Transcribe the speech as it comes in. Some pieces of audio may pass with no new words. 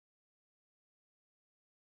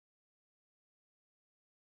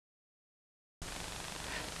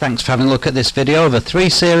Thanks for having a look at this video of a 3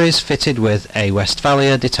 Series fitted with a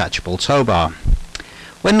Westfalia detachable tow bar.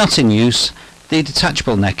 When not in use, the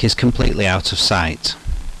detachable neck is completely out of sight.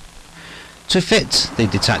 To fit the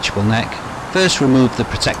detachable neck, first remove the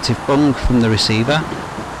protective bung from the receiver,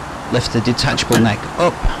 lift the detachable neck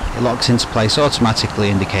up, it locks into place automatically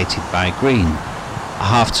indicated by green. A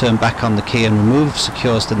half turn back on the key and remove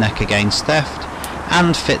secures the neck against theft,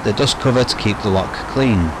 and fit the dust cover to keep the lock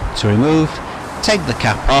clean. To remove, take the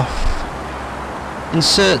cap off,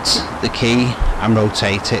 insert the key and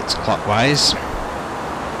rotate it clockwise.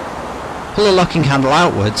 Pull the locking handle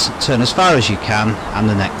outwards, turn as far as you can and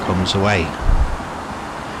the neck comes away.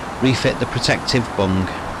 Refit the protective bung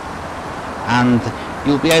and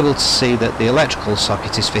you'll be able to see that the electrical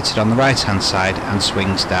socket is fitted on the right hand side and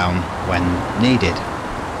swings down when needed.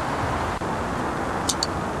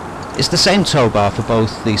 It's the same tow bar for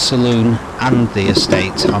both the saloon and the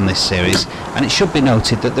estate on this series, and it should be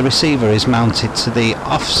noted that the receiver is mounted to the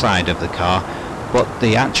off side of the car, but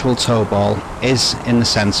the actual tow ball is in the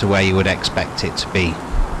centre where you would expect it to be.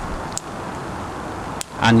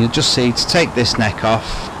 And you'll just see, to take this neck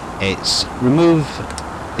off, it's remove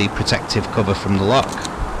the protective cover from the lock,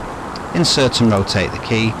 insert and rotate the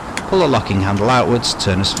key, pull the locking handle outwards,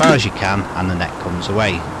 turn as far as you can and the neck comes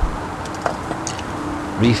away.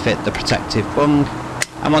 Refit the protective bung,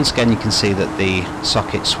 and once again you can see that the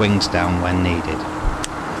socket swings down when needed.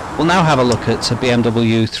 We'll now have a look at a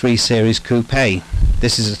BMW 3 Series Coupe.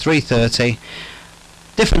 This is a 330,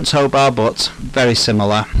 different tow bar but very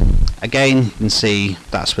similar. Again, you can see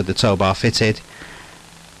that's with the tow bar fitted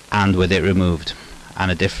and with it removed,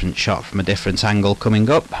 and a different shot from a different angle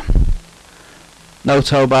coming up. No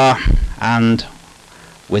tow bar and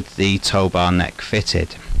with the tow bar neck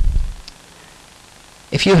fitted.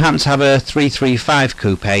 If you happen to have a 335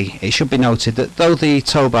 Coupe, it should be noted that though the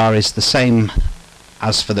tow bar is the same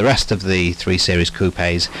as for the rest of the 3 Series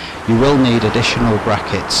Coupes, you will need additional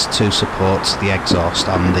brackets to support the exhaust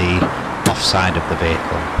on the off side of the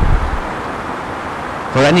vehicle.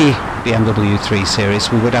 For any BMW 3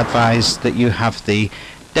 Series, we would advise that you have the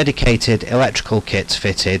dedicated electrical kit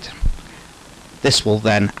fitted. This will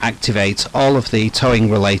then activate all of the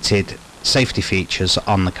towing related safety features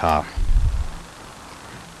on the car.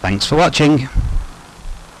 Thanks for watching.